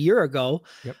 I think, a year ago.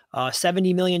 Yep.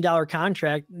 $70 million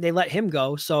contract. They let him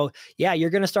go. So, yeah, you're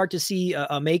going to start to see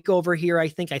a makeover here, I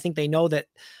think. I think they know that,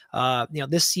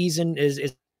 this season is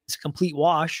a complete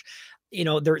wash.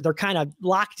 They're kind of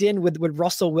locked in with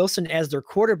Russell Wilson as their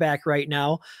quarterback right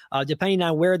now. Depending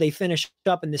on where they finish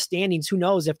up in the standings, who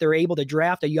knows if they're able to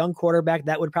draft a young quarterback,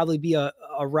 that would probably be a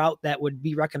route that would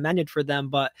be recommended for them.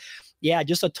 But yeah,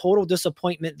 just a total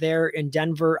disappointment there in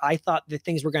Denver. I thought that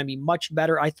things were going to be much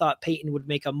better. I thought Peyton would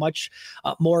make a much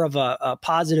more of a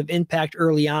positive impact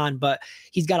early on, but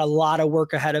he's got a lot of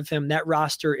work ahead of him. That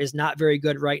roster is not very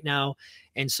good right now.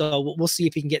 And so we'll see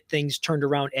if he can get things turned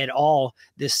around at all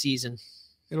this season.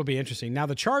 It'll be interesting. Now,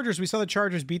 we saw the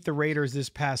Chargers beat the Raiders this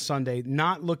past Sunday,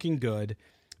 not looking good.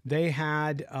 They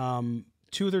had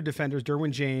two of their defenders,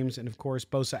 Derwin James and, of course,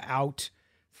 Bosa, out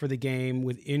for the game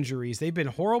with injuries. They've been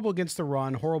horrible against the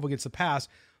run, horrible against the pass.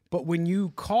 But when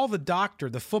you call the doctor,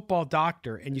 the football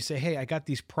doctor, and you say, hey, I got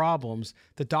these problems,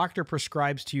 the doctor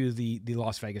prescribes to you the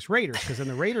Las Vegas Raiders, because then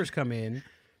the Raiders come in.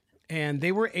 And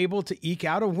they were able to eke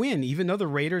out a win, even though the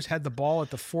Raiders had the ball at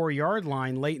the 4-yard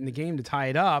line late in the game to tie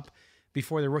it up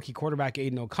before the rookie quarterback,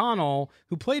 Aiden O'Connell,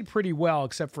 who played pretty well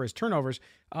except for his turnovers.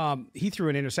 He threw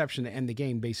an interception to end the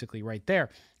game basically right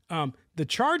there. The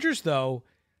Chargers, though,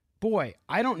 boy,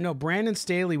 I don't know. Brandon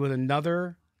Staley with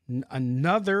another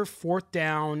fourth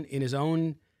down in his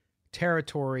own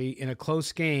territory in a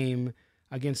close game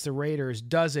against the Raiders,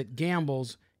 does it,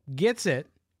 gambles, gets it.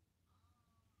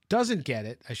 Doesn't get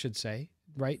it, I should say,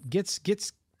 right? Gets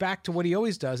back to what he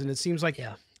always does, and it seems like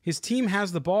his team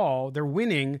has the ball, they're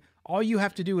winning, all you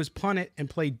have to do is punt it and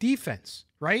play defense,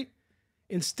 right?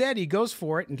 Instead, he goes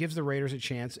for it and gives the Raiders a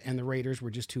chance, and the Raiders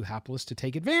were just too hapless to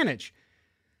take advantage.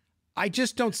 I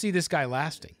just don't see this guy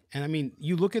lasting. And I mean,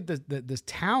 you look at the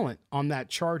talent on that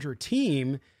Charger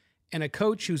team and a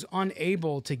coach who's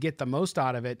unable to get the most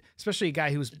out of it, especially a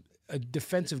guy who's a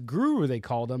defensive guru, they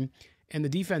called him, and the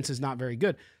defense is not very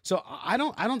good. So I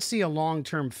don't see a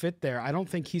long-term fit there. I don't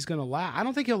think he's going to last. I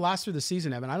don't think he'll last through the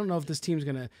season, Evan. I don't know if this team's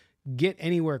going to get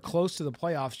anywhere close to the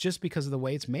playoffs just because of the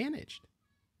way it's managed.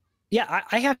 Yeah,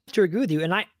 I have to agree with you.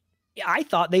 And I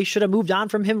thought they should have moved on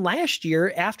from him last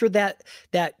year after that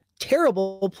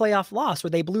terrible playoff loss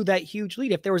where they blew that huge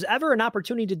lead. If there was ever an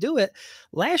opportunity to do it,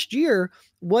 last year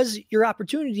was your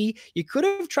opportunity. You could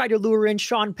have tried to lure in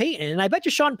Sean Payton. And I bet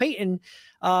you Sean Payton,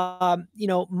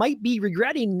 might be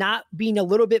regretting not being a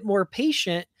little bit more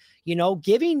patient,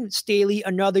 giving Staley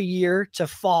another year to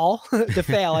fail,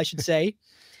 I should say.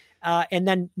 And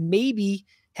then maybe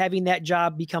having that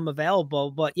job become available.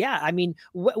 But yeah, I mean,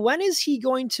 when is he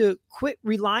going to quit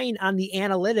relying on the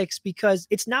analytics because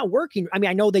it's not working? I mean,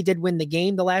 I know they did win the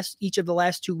game each of the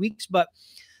last 2 weeks, but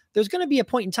there's going to be a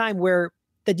point in time where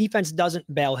the defense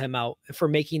doesn't bail him out for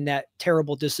making that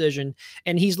terrible decision.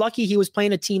 And he's lucky he was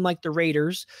playing a team like the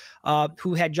Raiders,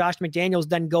 who had Josh McDaniels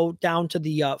then go down to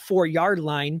the 4-yard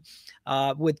line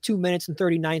with 2 minutes and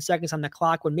 39 seconds on the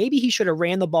clock, when maybe he should have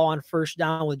ran the ball on first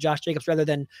down with Josh Jacobs rather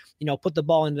than, put the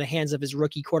ball into the hands of his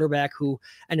rookie quarterback who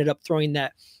ended up throwing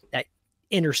that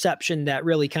interception that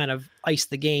really kind of iced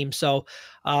the game. So,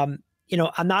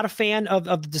 I'm not a fan of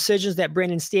the decisions that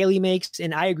Brandon Staley makes,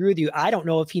 and I agree with you. I don't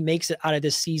know if he makes it out of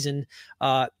this season.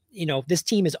 This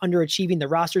team is underachieving. The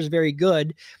roster is very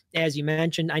good, as you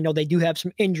mentioned. I know they do have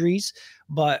some injuries,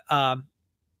 but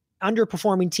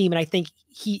underperforming team, and I think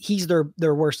he's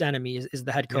their worst enemy is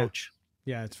the head coach.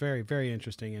 Yeah, it's very, very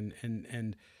interesting,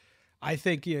 and I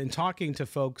think in talking to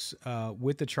folks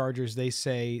with the Chargers, they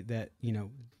say that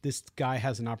this guy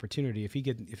has an opportunity. If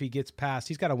he gets past,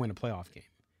 he's got to win a playoff game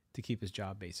to keep his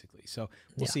job, basically. So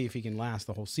we'll see if he can last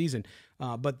the whole season.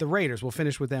 But the Raiders, we'll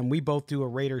finish with them. We both do a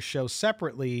Raiders show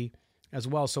separately as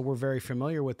well, so we're very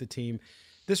familiar with the team.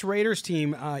 This Raiders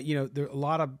team, there a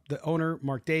lot of the owner,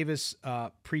 Mark Davis,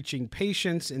 preaching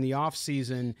patience in the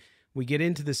offseason. We get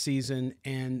into the season,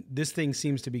 and this thing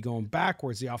seems to be going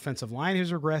backwards. The offensive line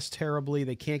has regressed terribly.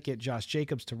 They can't get Josh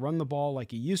Jacobs to run the ball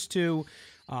like he used to.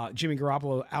 Jimmy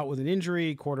Garoppolo out with an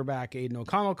injury. Quarterback Aiden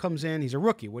O'Connell comes in. He's a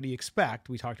rookie. What do you expect?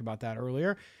 We talked about that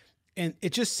earlier. And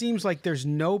it just seems like there's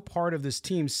no part of this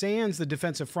team, sans the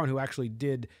defensive front, who actually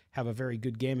did have a very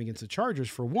good game against the Chargers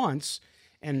for once,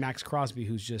 and Max Crosby,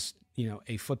 who's just,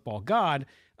 a football god.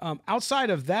 Outside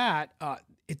of that,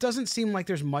 it doesn't seem like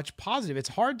there's much positive. It's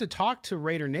hard to talk to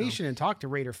Raider Nation and talk to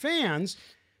Raider fans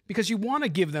because you want to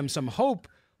give them some hope,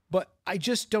 but I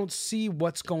just don't see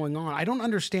what's going on. I don't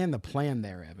understand the plan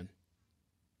there, Evan.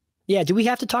 Yeah, do we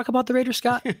have to talk about the Raiders,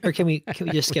 Scott, or can we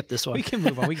just skip this one? We can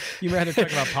move on. You rather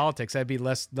talk about politics? That'd be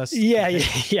less.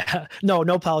 Yeah.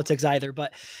 No politics either.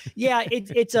 But yeah,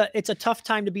 it's a tough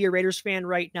time to be a Raiders fan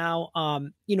right now.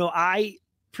 I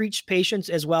preached patience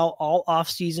as well all off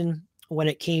season when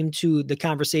it came to the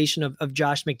conversation of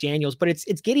Josh McDaniels, but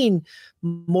it's getting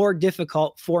more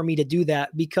difficult for me to do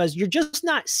that because you're just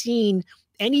not seeing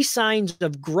any signs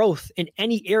of growth in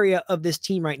any area of this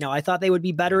team right now. I thought they would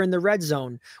be better in the red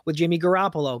zone with Jimmy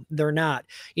Garoppolo. They're not.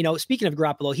 Speaking of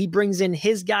Garoppolo, he brings in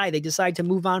his guy. They decide to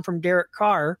move on from Derek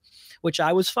Carr, which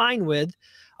I was fine with.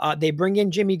 They bring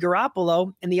in Jimmy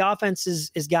Garoppolo, and the offense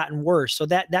has gotten worse. So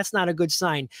that's not a good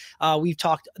sign. They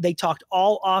talked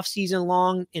all offseason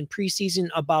long in preseason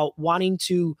about wanting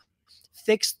to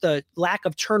fix the lack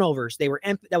of turnovers.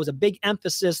 That was a big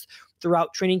emphasis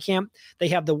throughout training camp. They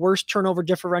have the worst turnover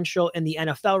differential in the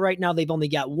NFL right now. They've only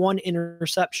got one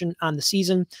interception on the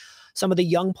season. Some of the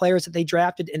young players that they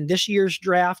drafted in this year's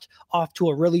draft off to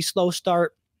a really slow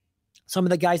start. Some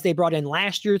of the guys they brought in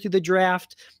last year through the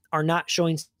draft are not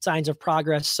showing signs of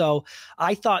progress. So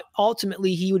I thought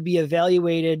ultimately he would be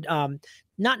evaluated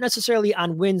not necessarily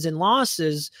on wins and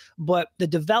losses, but the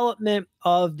development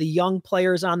of the young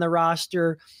players on the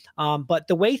roster. But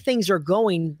the way things are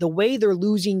going, the way they're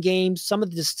losing games, some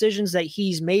of the decisions that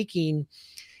he's making,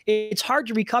 it's hard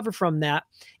to recover from that.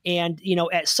 And,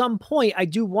 at some point, I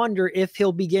do wonder if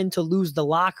he'll begin to lose the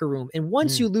locker room. And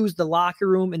once you lose the locker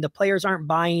room and the players aren't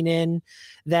buying in,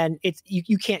 then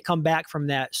you can't come back from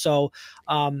that. So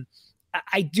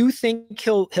I do think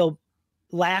he'll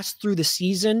last through the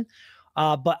season,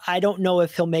 but I don't know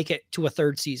if he'll make it to a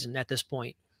third season at this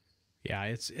point. Yeah,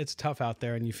 it's tough out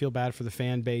there, and you feel bad for the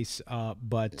fan base,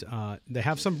 but they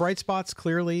have some bright spots,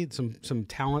 clearly, some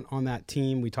talent on that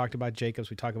team. We talked about Jacobs.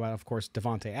 We talked about, of course,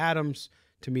 Devontae Adams,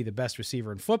 to me, the best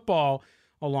receiver in football,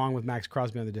 along with Max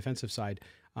Crosby on the defensive side.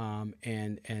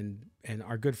 And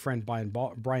our good friend Brian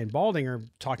Baldinger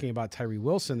talking about Tyree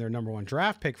Wilson, their number one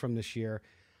draft pick from this year.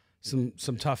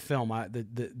 Some tough film.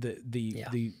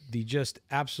 The just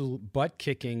absolute butt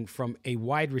kicking from a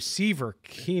wide receiver,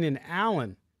 Keenan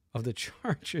Allen, of the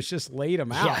Chargers just laid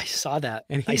him out. Yeah, I saw that.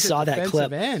 And I saw that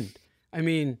clip. End. I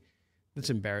mean, that's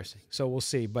embarrassing. So we'll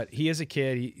see. But he is a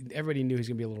kid. Everybody knew he's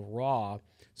going to be a little raw.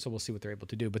 So we'll see what they're able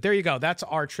to do. But there you go. That's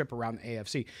our trip around the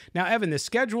AFC. Now, Evan, the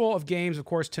schedule of games, of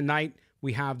course, tonight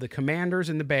we have the Commanders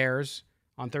and the Bears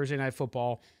on Thursday Night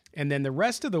Football. And then the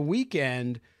rest of the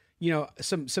weekend,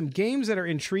 some games that are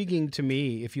intriguing to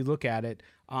me, if you look at it.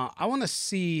 I want to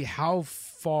see how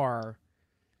far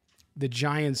the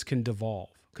Giants can devolve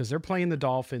because they're playing the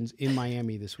Dolphins in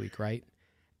Miami this week, right?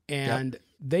 And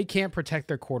they can't protect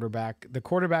their quarterback. The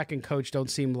quarterback and coach don't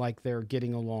seem like they're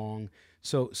getting along.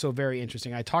 So very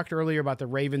interesting. I talked earlier about the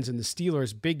Ravens and the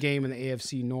Steelers, big game in the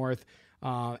AFC North.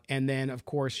 And then, of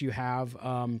course, you have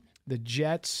the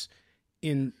Jets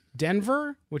in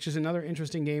Denver, which is another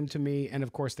interesting game to me. And,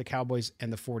 of course, the Cowboys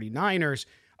and the 49ers.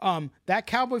 That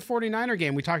Cowboy-49er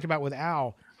game we talked about with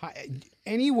Al,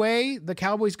 any way the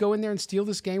Cowboys go in there and steal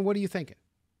this game, what are you thinking?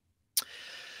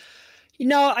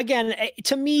 Again,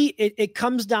 to me, it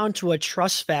comes down to a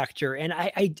trust factor. And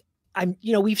I'm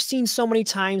we've seen so many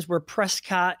times where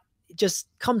Prescott just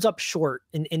comes up short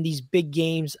in these big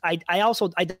games. I'm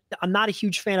not a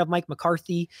huge fan of Mike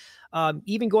McCarthy.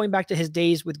 Even going back to his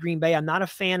days with Green Bay, I'm not a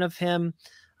fan of him.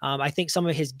 I think some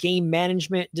of his game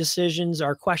management decisions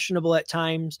are questionable at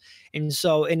times. And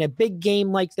so in a big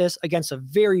game like this against a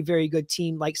very, very good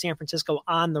team like San Francisco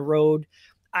on the road,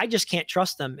 I just can't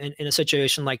trust them in a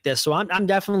situation like this. So I'm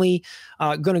definitely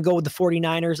going to go with the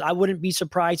 49ers. I wouldn't be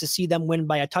surprised to see them win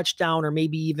by a touchdown or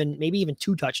maybe even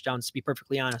 2 touchdowns, to be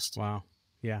perfectly honest. Wow.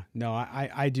 Yeah, no,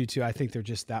 I do too. I think they're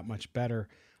just that much better.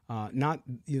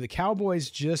 The Cowboys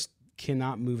just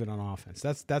cannot move it on offense.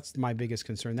 That's my biggest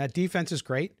concern. That defense is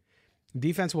great.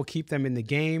 Defense will keep them in the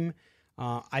game.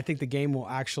 I think the game will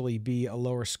actually be a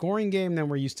lower scoring game than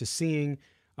we're used to seeing.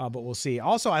 But we'll see.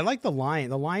 Also, I like the Lions.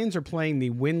 The Lions are playing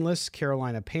the winless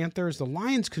Carolina Panthers. The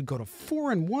Lions could go to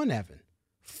 4-1, Evan.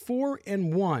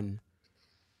 4-1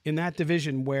 in that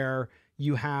division where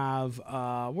you have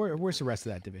where's the rest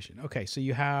of that division? Okay, so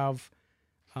you have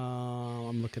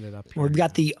I'm looking it up here. We've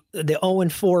got the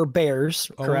 0-4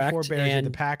 Bears, correct? 0-4 Bears and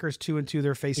the Packers 2-2.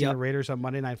 They're facing the Raiders on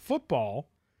Monday Night Football.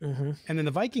 Mm-hmm. And then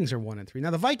the Vikings are 1-3.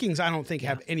 Now the Vikings, I don't think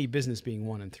have any business being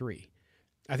 1-3.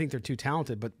 I think they're too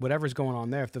talented, but whatever's going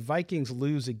on there, if the Vikings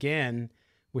lose again,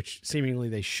 which seemingly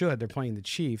they should, they're playing the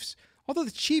Chiefs. Although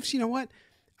the Chiefs, you know what?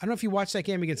 I don't know if you watched that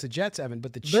game against the Jets, Evan,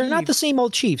 but the Chiefs... They're not the same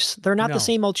old Chiefs. They're not the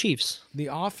same old Chiefs. The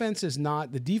offense is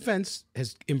not... The defense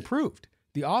has improved.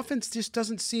 The offense just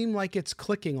doesn't seem like it's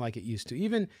clicking like it used to.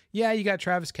 Even, you got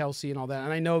Travis Kelce and all that,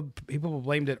 and I know people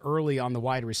blamed it early on the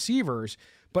wide receivers,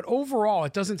 but overall,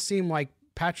 it doesn't seem like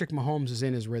Patrick Mahomes is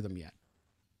in his rhythm yet.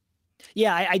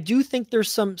 Yeah, I do think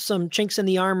there's some chinks in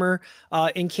the armor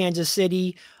in Kansas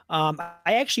City. I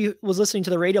actually was listening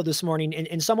to the radio this morning,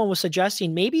 and someone was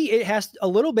suggesting maybe it has a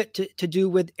little bit to do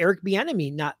with Eric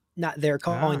Bieniemy not there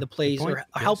calling the plays or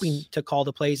helping to call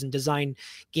the plays and design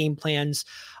game plans.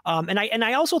 And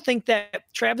I also think that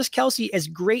Travis Kelce, as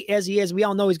great as he is, we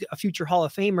all know he's a future Hall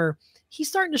of Famer. He's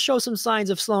starting to show some signs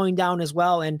of slowing down as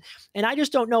well. And I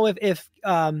just don't know if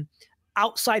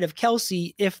outside of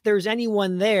Kelce, if there's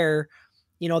anyone there,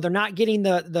 they're not getting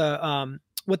the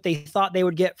what they thought they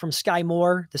would get from Sky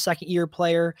Moore, the second-year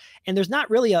player, and there's not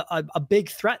really a big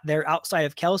threat there outside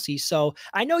of Kelce. So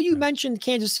I know you mentioned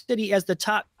Kansas City as the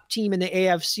top team in the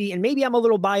AFC, and maybe I'm a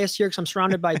little biased here because I'm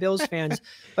surrounded by Bills fans,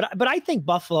 but I think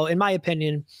Buffalo, in my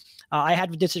opinion, I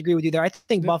had to disagree with you there. I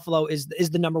think Buffalo is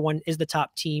the number one, is the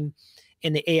top team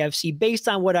in the AFC based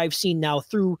on what I've seen now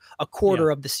through a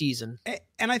quarter of the season.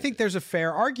 And I think there's a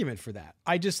fair argument for that.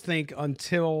 I just think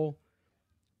until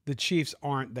the Chiefs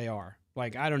aren't, they are.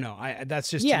 Like, I don't know. That's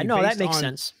just that makes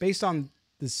sense. Based on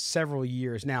the several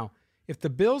years. Now, if the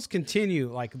Bills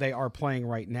continue like they are playing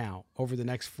right now over the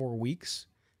next 4 weeks,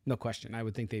 no question, I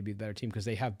would think they'd be a better team because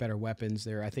they have better weapons.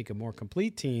 They're, I think, a more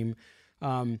complete team.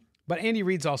 But Andy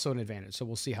Reid's also an advantage, so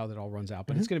we'll see how that all runs out.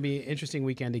 But it's going to be an interesting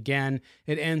weekend again.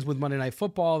 It ends with Monday Night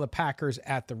Football, the Packers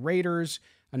at the Raiders,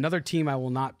 another team I will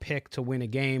not pick to win a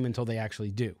game until they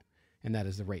actually do, and that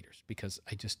is the Raiders, because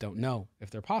I just don't know if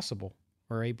they're possible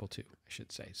or able to, I should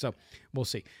say. So we'll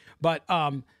see. But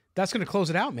that's going to close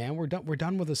it out, man. We're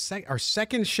done with our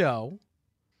second show.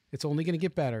 It's only going to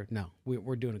get better. No,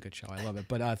 we're doing a good show. I love it.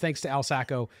 But thanks to Al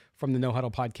Sacco from the No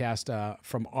Huddle podcast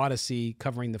from Odyssey,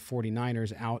 covering the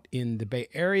 49ers out in the Bay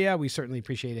Area. We certainly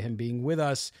appreciated him being with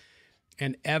us.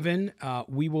 And Evan,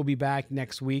 we will be back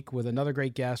next week with another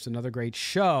great guest, another great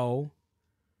show.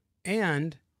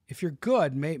 And if you're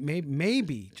good,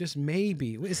 maybe, just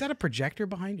maybe. Is that a projector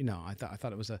behind you? No, I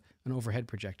thought it was an overhead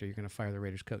projector. You're going to fire the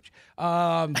Raiders coach.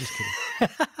 Just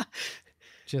kidding.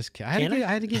 I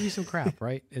had to give you some crap,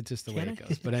 right? It's just the way it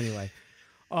goes. But anyway,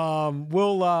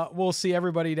 we'll see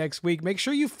everybody next week. Make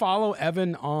sure you follow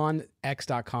Evan on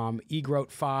x.com,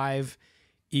 egroat5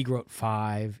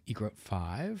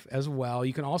 as well.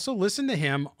 You can also listen to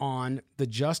him on the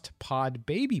Just Pod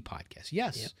Baby podcast.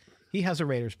 Yes, he has a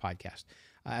Raiders podcast,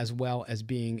 as well as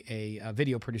being a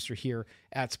video producer here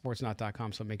at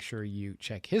sportsnot.com. So make sure you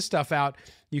check his stuff out.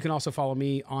 You can also follow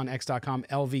me on x.com,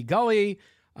 LV Gully.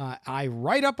 I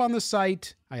write up on the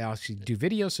site. I actually do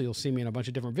videos, so you'll see me in a bunch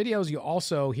of different videos. You'll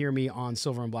also hear me on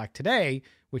Silver and Black Today,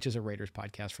 which is a Raiders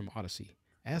podcast from Odyssey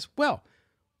as well.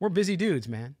 We're busy dudes,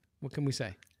 man. What can we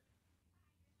say?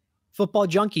 Football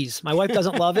junkies. My wife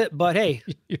doesn't love it, but hey,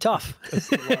 you're tough.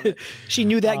 She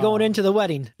knew that going into the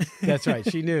wedding. That's right.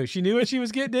 She knew what she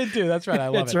was getting into. That's right. I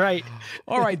love it. That's right.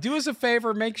 All right. Do us a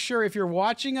favor. Make sure if you're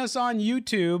watching us on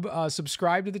YouTube,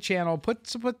 subscribe to the channel.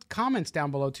 Put comments down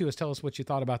below too. Tell us what you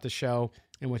thought about the show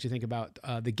and what you think about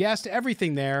the guest,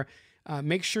 everything there.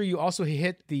 Make sure you also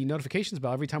hit the notifications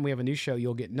bell. Every time we have a new show,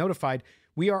 you'll get notified.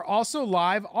 We are also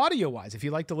live audio-wise. If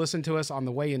you like to listen to us on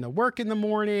the way into work in the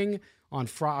morning, on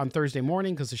Thursday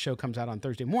morning, because the show comes out on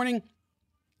Thursday morning,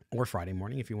 or Friday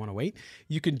morning if you want to wait,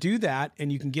 you can do that,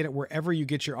 and you can get it wherever you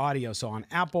get your audio. So on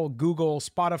Apple, Google,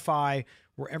 Spotify,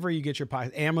 wherever you get your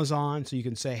podcast, Amazon. So you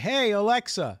can say, "Hey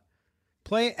Alexa,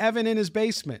 play Evan in his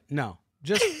basement." No,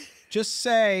 just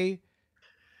say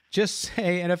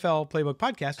NFL Playbook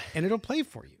Podcast, and it'll play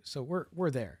for you. So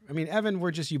we're there. I mean, Evan,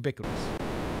 we're just ubiquitous.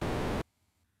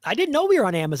 I didn't know we were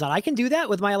on Amazon. I can do that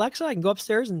with my Alexa. I can go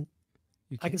upstairs and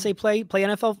I can say play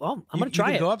NFL. Oh, I'm going to try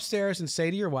it. You can go upstairs and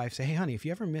say to your wife, say, "Hey, honey, if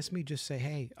you ever miss me, just say,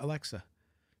 hey, Alexa,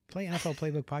 play NFL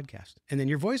Playbook Podcast." And then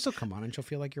your voice will come on and she'll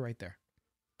feel like you're right there.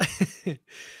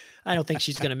 I don't think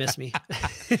she's going to miss me.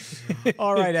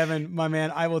 All right, Evan, my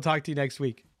man, I will talk to you next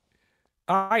week.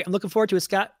 All right. I'm looking forward to it,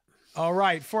 Scott. All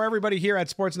right. For everybody here at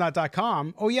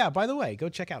sportsnot.com. Oh, yeah. By the way, go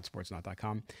check out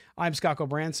sportsnot.com. I'm Scott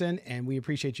Branson, and we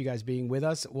appreciate you guys being with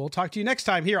us. We'll talk to you next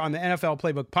time here on the NFL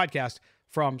Playbook Podcast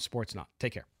from Sportsnot.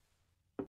 Take care.